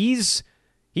 But he's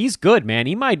good, man.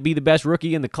 He might be the best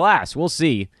rookie in the class. We'll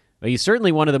see. But he's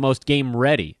certainly one of the most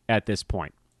game-ready at this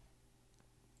point.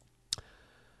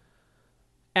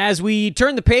 As we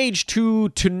turn the page to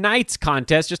tonight's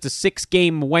contest, just a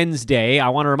 6-game Wednesday, I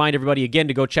want to remind everybody again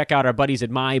to go check out our buddies at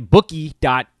mybookie.ag.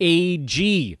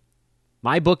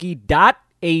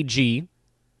 Mybookie.ag.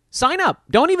 Sign up.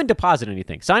 Don't even deposit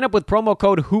anything. Sign up with promo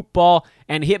code HoopBall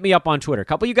and hit me up on Twitter. A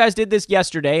couple of you guys did this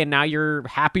yesterday, and now you're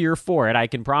happier for it. I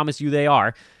can promise you they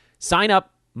are. Sign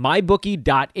up,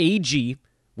 mybookie.ag.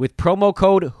 with promo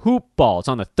code HoopBall. It's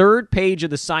on the third page of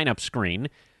the sign-up screen.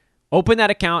 Open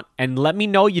that account and let me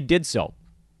know you did so.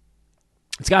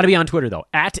 It's got to be on Twitter, though.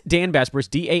 At Dan Besbris,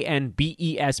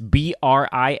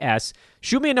 DanBesbris.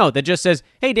 Shoot me a note that just says,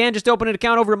 hey, Dan, just opened an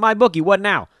account over at MyBookie. What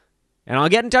now? and I'll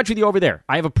get in touch with you over there.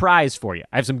 I have a prize for you.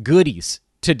 I have some goodies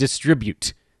to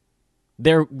distribute.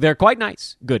 They're quite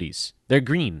nice goodies. They're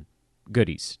green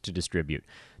goodies to distribute.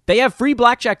 They have free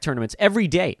blackjack tournaments every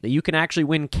day that you can actually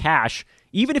win cash,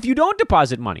 even if you don't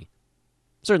deposit money.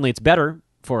 Certainly, it's better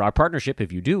for our partnership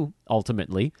if you do,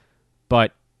 ultimately.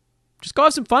 But just go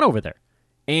have some fun over there.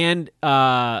 And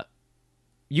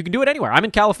you can do it anywhere. I'm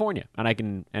in California, and I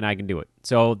can do it.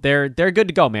 So they're good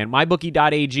to go, man.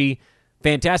 MyBookie.ag,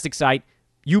 fantastic site.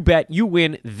 You bet, you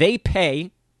win, they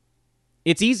pay.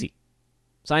 It's easy.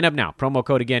 Sign up now. Promo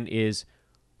code again is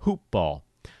HoopBall.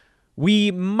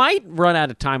 We might run out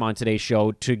of time on today's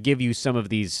show to give you some of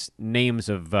these names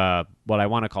of what I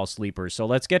want to call sleepers. So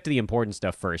let's get to the important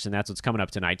stuff first, and that's what's coming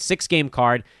up tonight. 6-game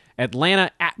card,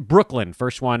 Atlanta at Brooklyn.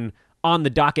 First one on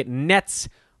the docket. Nets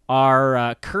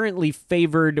are currently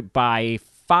favored by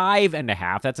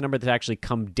 5.5. That's a number that's actually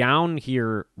come down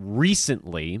here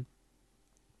recently.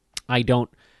 I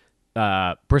don't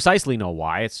precisely know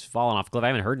why. It's fallen off a cliff. I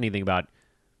haven't heard anything about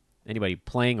anybody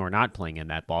playing or not playing in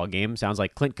that ball game. Sounds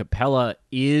like Clint Capella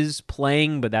is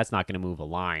playing, but that's not going to move a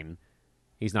line.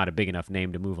 He's not a big enough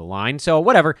name to move a line. So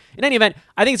whatever. In any event,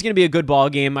 I think it's going to be a good ball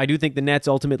game. I do think the Nets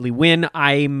ultimately win.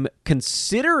 I'm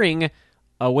considering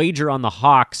a wager on the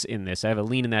Hawks in this. I have a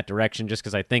lean in that direction just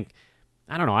because I think,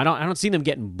 I don't know, I don't see them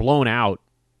getting blown out.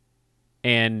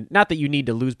 And not that you need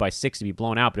to lose by 6 to be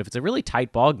blown out, but if it's a really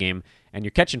tight ball game and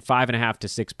you're catching 5.5 to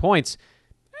 6 points,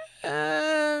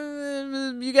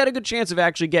 you got a good chance of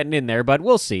actually getting in there, but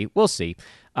we'll see.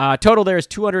 Total there is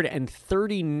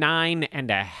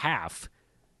 239.5.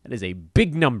 That is a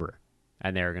big number,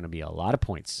 and there are going to be a lot of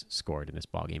points scored in this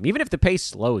ballgame. Even if the pace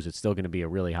slows, it's still going to be a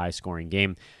really high-scoring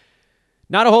game.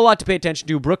 Not a whole lot to pay attention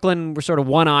to. Brooklyn, we're sort of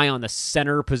one eye on the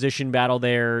center position battle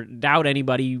there. Doubt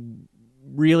anybody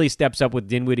really steps up with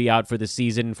Dinwiddie out for the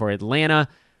season. For Atlanta,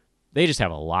 they just have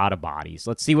a lot of bodies.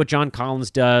 Let's see what John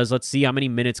Collins does. Let's see how many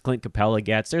minutes Clint Capella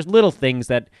gets. There's little things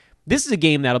that... This is a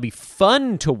game that'll be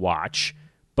fun to watch,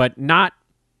 but not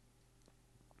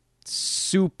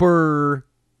super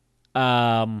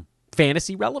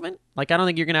fantasy relevant. Like, I don't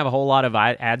think you're going to have a whole lot of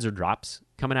ads or drops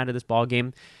coming out of this ball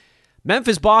game.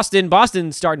 Memphis-Boston.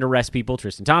 Boston's starting to rest people.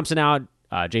 Tristan Thompson out.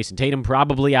 Jason Tatum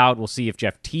probably out. We'll see if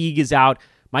Jeff Teague is out.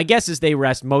 My guess is they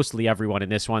rest mostly everyone in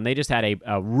this one. They just had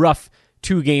a rough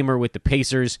two-gamer with the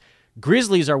Pacers.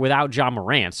 Grizzlies are without Ja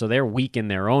Morant, so they're weak in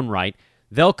their own right.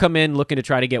 They'll come in looking to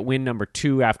try to get win number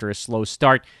 2 after a slow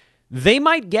start. They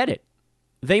might get it.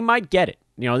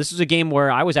 You know, this was a game where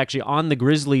I was actually on the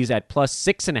Grizzlies at plus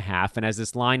 6.5, and as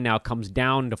this line now comes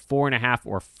down to 4.5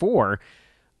 or 4,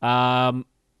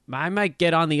 I might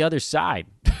get on the other side,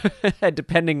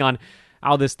 depending on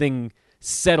how this thing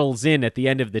settles in at the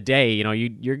end of the day. You know,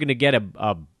 you're going to get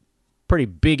a pretty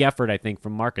big effort, I think,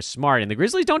 from Marcus Smart, and the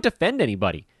Grizzlies don't defend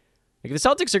anybody. Like, the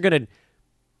Celtics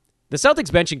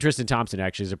benching Tristan Thompson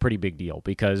actually is a pretty big deal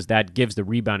because that gives the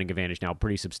rebounding advantage now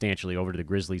pretty substantially over to the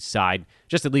Grizzlies' side,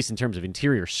 just at least in terms of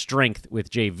interior strength with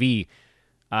JV,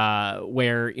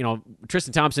 where, you know,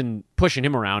 Tristan Thompson pushing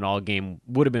him around all game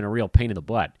would have been a real pain in the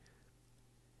butt.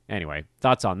 Anyway,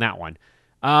 thoughts on that one.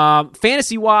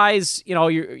 Fantasy-wise, you know,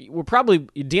 we're probably...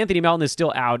 D'Anthony Melton is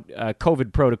still out,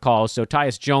 COVID protocol, so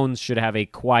Tyus Jones should have a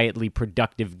quietly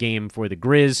productive game for the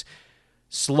Grizz.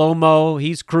 Slow-mo,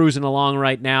 he's cruising along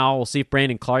right now. We'll see if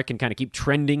Brandon Clark can kind of keep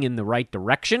trending in the right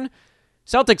direction.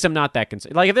 Celtics, I'm not that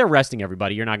concerned. Like, if they're resting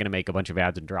everybody, you're not going to make a bunch of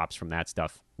ads and drops from that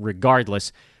stuff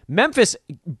regardless. Memphis,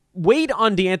 wait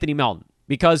on D'Anthony Melton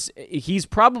because he's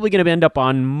probably going to end up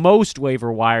on most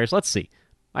waiver wires. Let's see.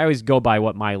 I always go by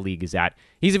what my league is at.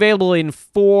 He's available in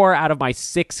 4 out of my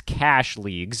 6 cash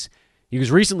leagues. He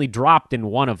was recently dropped in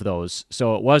one of those,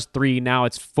 so it was 3, now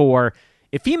it's 4.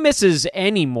 If he misses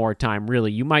any more time,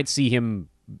 really, you might see him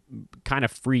kind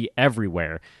of free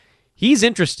everywhere. He's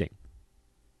interesting,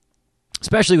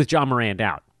 especially with Ja Morant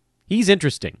out. He's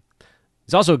interesting.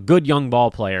 He's also a good young ball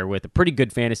player with a pretty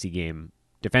good fantasy game,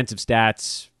 defensive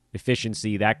stats,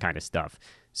 efficiency, that kind of stuff.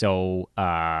 So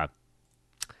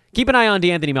keep an eye on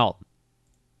D'Anthony Melton.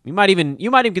 You might even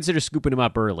consider scooping him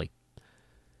up early.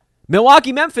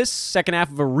 Milwaukee-Memphis, second half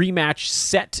of a rematch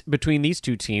set between these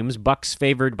two teams. Bucks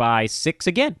favored by 6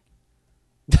 again.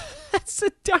 That's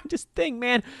the darndest thing,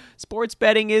 man. Sports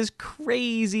betting is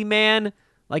crazy, man.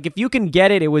 Like, if you can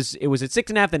get it, it was at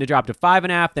 6.5, then it dropped to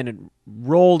 5.5, then it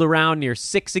rolled around near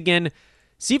 6 again.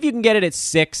 See if you can get it at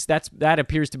 6. That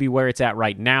appears to be where it's at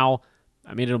right now.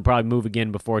 I mean, it'll probably move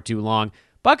again before too long.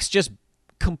 Bucks just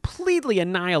completely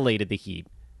annihilated the Heat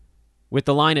with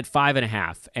the line at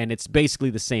 5.5, and it's basically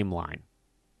the same line.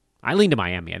 I lean to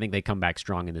Miami. I think they come back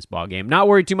strong in this ballgame. Not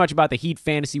worried too much about the Heat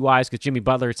fantasy-wise because Jimmy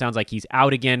Butler, it sounds like he's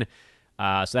out again.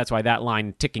 So that's why that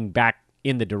line ticking back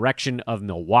in the direction of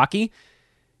Milwaukee.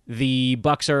 The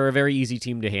Bucks are a very easy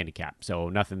team to handicap, so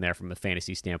nothing there from a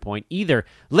fantasy standpoint either.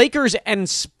 Lakers and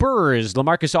Spurs.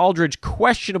 LaMarcus Aldridge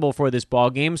questionable for this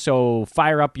ball game, so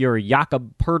fire up your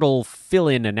Jakob Poeltl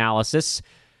fill-in analysis.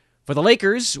 For the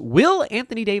Lakers, will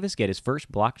Anthony Davis get his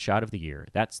first blocked shot of the year?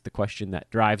 That's the question that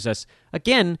drives us.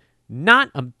 Again, not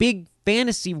a big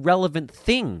fantasy-relevant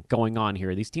thing going on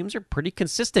here. These teams are pretty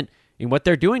consistent in what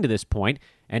they're doing to this point,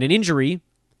 and an injury,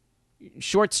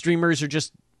 short streamers are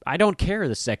just, I don't care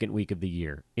the second week of the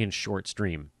year in short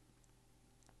stream.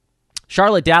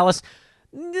 Charlotte, Dallas,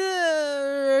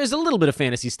 there's a little bit of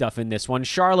fantasy stuff in this one.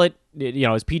 Charlotte,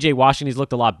 as PJ Washington's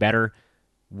looked a lot better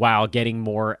while getting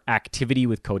more activity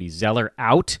with Cody Zeller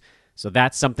out. So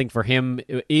that's something for him.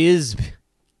 Is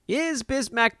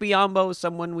Bismack Biyombo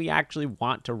someone we actually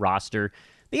want to roster?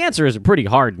 The answer is a pretty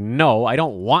hard no. I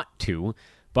don't want to.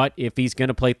 But if he's going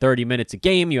to play 30 minutes a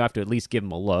game, you have to at least give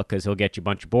him a look, because he'll get you a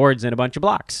bunch of boards and a bunch of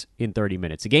blocks in 30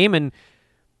 minutes a game. And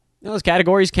those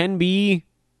categories can be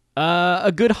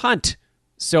a good hunt.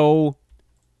 So,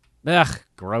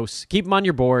 gross. Keep him on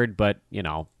your board, but,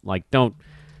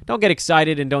 don't get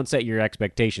excited and don't set your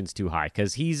expectations too high,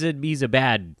 because he's a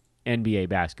bad NBA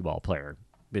basketball player,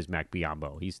 Bismack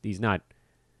Biyombo. He's not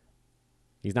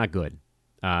good.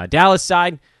 Dallas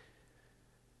side,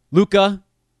 Luka,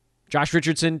 Josh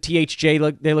Richardson,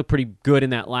 THJ, they look pretty good in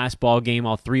that last ball game.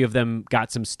 All three of them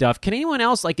got some stuff. Can anyone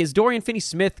else, is Dorian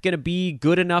Finney-Smith going to be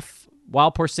good enough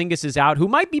while Porzingis is out, who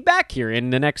might be back here in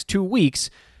the next 2 weeks?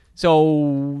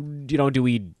 So, do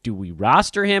we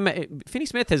roster him?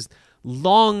 Finney-Smith has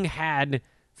long had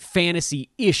fantasy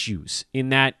issues in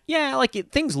that,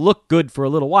 things look good for a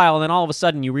little while, and then all of a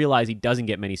sudden you realize he doesn't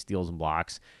get many steals and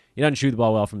blocks. He doesn't shoot the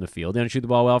ball well from the field. He doesn't shoot the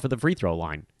ball well for the free throw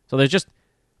line. So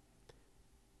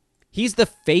he's the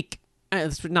fake.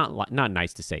 It's not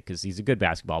nice to say because he's a good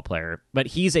basketball player, but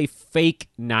he's a fake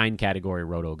 9-category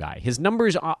roto guy. His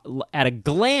numbers at a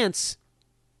glance,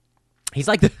 he's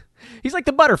like the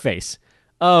Butterface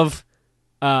of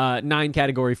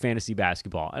 9-category fantasy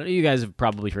basketball. I know you guys have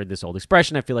probably heard this old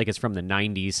expression. I feel like it's from the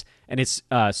 90s, and it's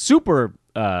super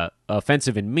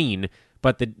offensive and mean.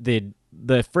 But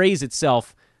the phrase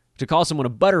itself, to call someone a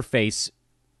Butterface,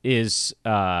 is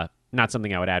not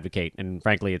something I would advocate, and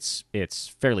frankly, it's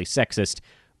fairly sexist.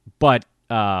 But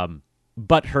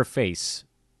her face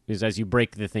is as you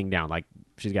break the thing down, like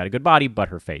she's got a good body, but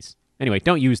her face. Anyway,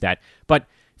 don't use that. But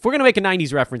if we're gonna make a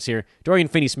 '90s reference here, Dorian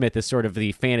Finney-Smith is sort of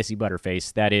the fantasy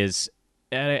Butterface. That is,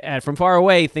 from far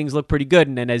away, things look pretty good,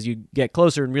 and then as you get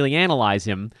closer and really analyze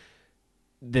him,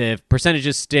 the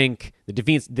percentages stink. The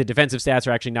defensive stats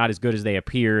are actually not as good as they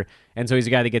appear, and so he's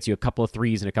a guy that gets you a couple of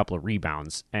threes and a couple of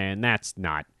rebounds, and that's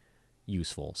not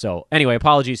useful. So anyway,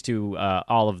 apologies to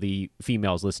all of the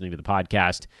females listening to the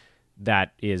podcast.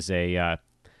 That is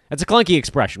that's a clunky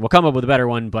expression. We'll come up with a better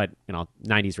one, but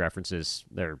 90s references,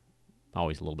 they're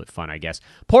always a little bit fun, I guess.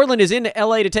 Portland is in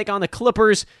LA to take on the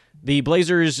Clippers. The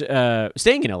Blazers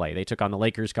staying in LA. They took on the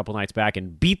Lakers a couple nights back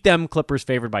and beat them. Clippers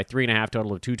favored by 3.5,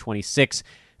 total of 226.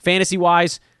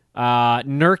 Fantasy-wise,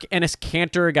 Nurk, Enes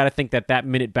Kanter, got to think that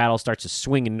minute battle starts to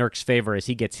swing in Nurk's favor as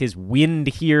he gets his wind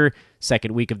here,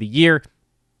 second week of the year.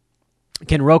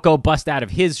 Can Rocco bust out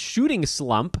of his shooting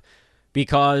slump?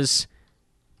 Because,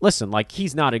 listen,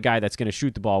 he's not a guy that's going to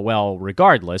shoot the ball well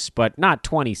regardless, but not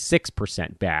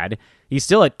 26% bad. He's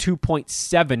still at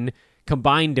 2.7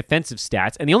 combined defensive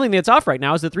stats, and the only thing that's off right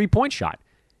now is the three-point shot.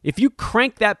 If you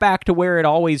crank that back to where it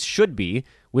always should be,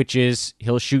 which is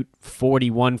he'll shoot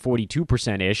 41,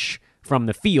 42%-ish from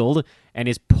the field, and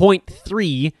his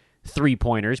 0.3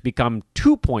 three-pointers become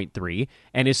 2.3,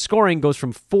 and his scoring goes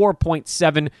from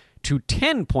 4.7 to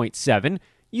 10.7,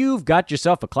 you've got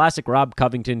yourself a classic Rob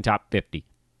Covington top 50.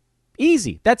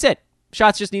 Easy. That's it.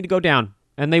 Shots just need to go down,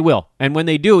 and they will. And when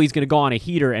they do, he's going to go on a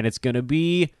heater, and it's going to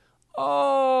be,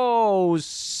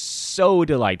 so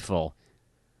delightful.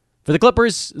 For the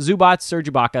Clippers, Zubac,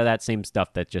 Serge Ibaka, that same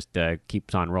stuff that just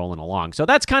keeps on rolling along. So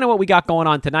that's kind of what we got going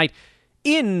on tonight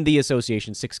in the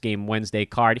Association 6-game Wednesday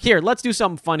card. Here, let's do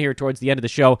something fun here towards the end of the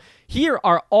show. Here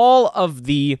are all of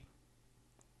the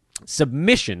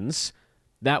submissions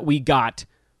that we got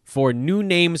for new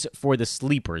names for the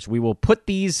sleepers. We will put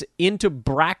these into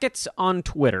brackets on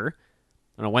Twitter.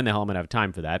 I don't know when the hell I'm going to have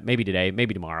time for that. Maybe today,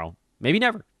 maybe tomorrow, maybe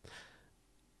never.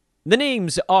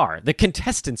 The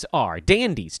contestants are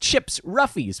Dandies, Chips,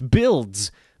 Ruffies,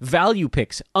 Builds, Value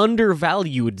Picks,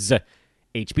 Undervalueds,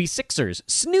 HB Sixers,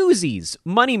 Snoozies,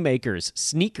 Moneymakers,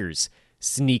 Sneakers,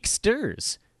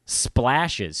 Sneaksters,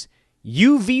 Splashes,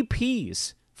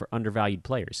 UVPs for undervalued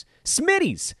players,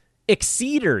 Smitties,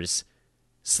 Exceeders,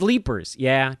 Sleepers,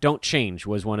 yeah, don't change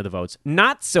was one of the votes.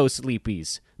 Not so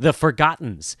sleepies, the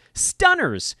forgottens,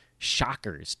 stunners,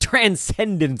 shockers,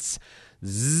 transcendents,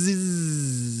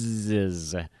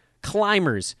 zzz,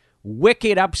 climbers,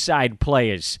 wicked upside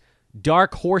players,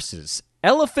 dark horses,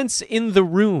 elephants in the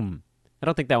room. I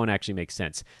don't think that one actually makes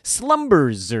sense.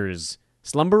 Slumberers,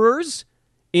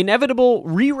 inevitable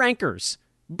re-rankers,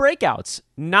 breakouts,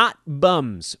 not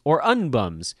bums or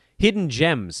unbums, hidden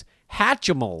gems,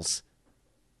 hatchimals.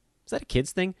 Is that a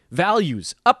kid's thing?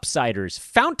 Values, upsiders,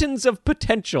 fountains of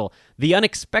potential, the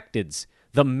unexpecteds,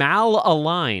 the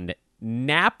mal-aligned,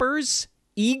 nappers,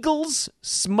 eagles,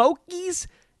 smokies,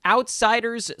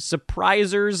 outsiders,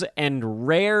 surprisers, and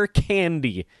rare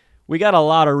candy. We got a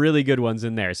lot of really good ones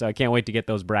in there, so I can't wait to get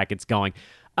those brackets going.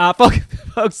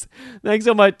 Folks, thanks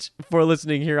so much for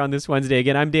listening here on this Wednesday.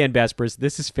 Again, I'm Dan Besbris.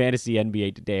 This is Fantasy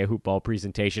NBA Today, a hoopball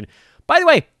presentation. By the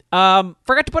way,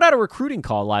 forgot to put out a recruiting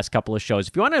call last couple of shows.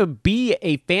 If you want to be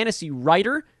a fantasy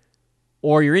writer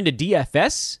or you're into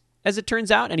DFS, as it turns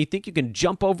out, and you think you can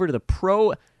jump over to the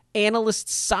pro analyst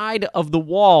side of the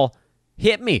wall,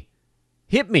 hit me.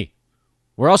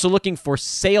 We're also looking for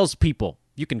salespeople.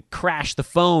 You can crash the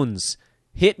phones.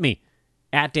 Hit me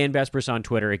at Dan Besbris on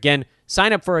Twitter. Again,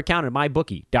 sign up for an account at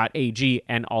mybookie.ag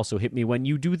and also hit me when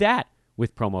you do that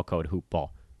with promo code HoopBall.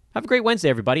 Have a great Wednesday,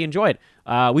 everybody. Enjoy it.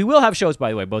 We will have shows, by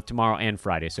the way, both tomorrow and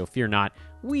Friday, so fear not.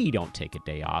 We don't take a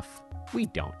day off. We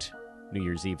don't. New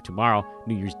Year's Eve tomorrow,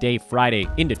 New Year's Day Friday,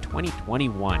 into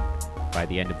 2021 by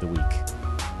the end of the week.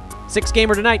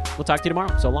 6-gamer tonight. We'll talk to you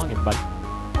tomorrow. So long, everybody.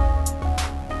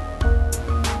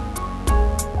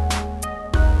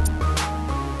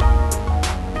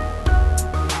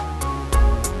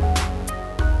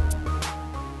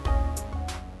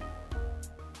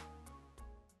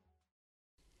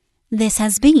 This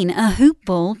has been a Hoop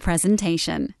Ball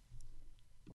presentation.